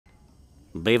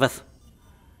Beavis,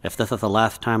 if this is the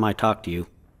last time I talk to you,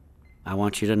 I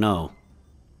want you to know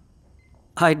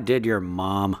I did your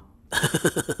mom.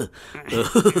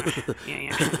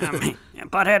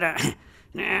 Butthead,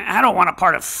 I don't want a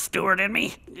part of Stewart in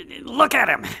me. Look at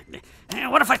him.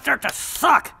 What if I start to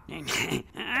suck?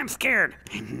 I'm scared.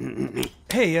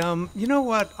 Hey, you know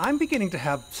what? I'm beginning to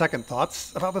have second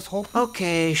thoughts about this whole...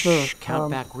 Okay, shh.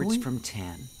 Count backwards from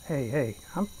 10. Hey,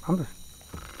 I'm just...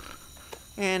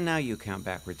 And now you count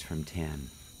backwards from 10.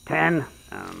 10,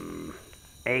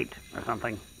 8 or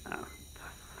something.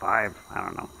 5, I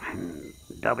don't know.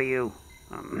 W,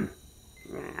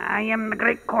 I am the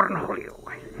great Cornholio.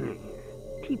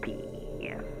 TP,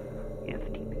 yes,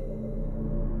 TP.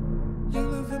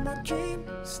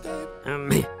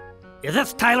 Is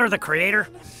this Tyler the Creator?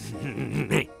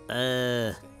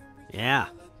 Yeah.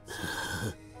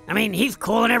 I mean, he's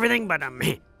cool and everything, but,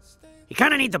 he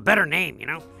kinda needs a better name, you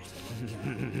know?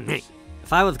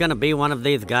 If I was gonna be one of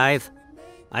these guys,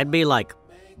 I'd be like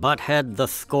Butthead the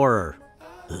Scorer.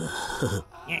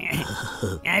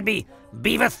 I'd be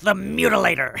Beavis the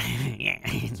Mutilator.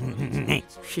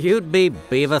 You'd be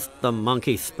Beavis the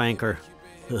Monkey Spanker.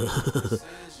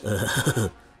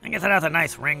 I guess it has a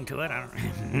nice ring to it. I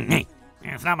don't...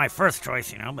 It's not my first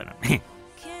choice, you know, but... If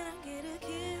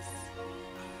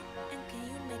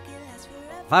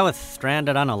I was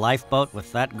stranded on a lifeboat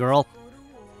with that girl,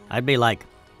 I'd be like,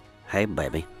 "Hey,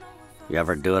 baby, you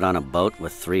ever do it on a boat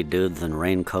with 3 dudes in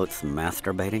raincoats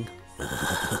masturbating?"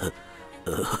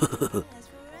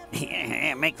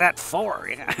 Make that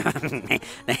 4. Damn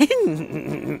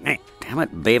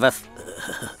it, Beavis.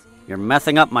 You're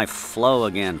messing up my flow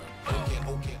again.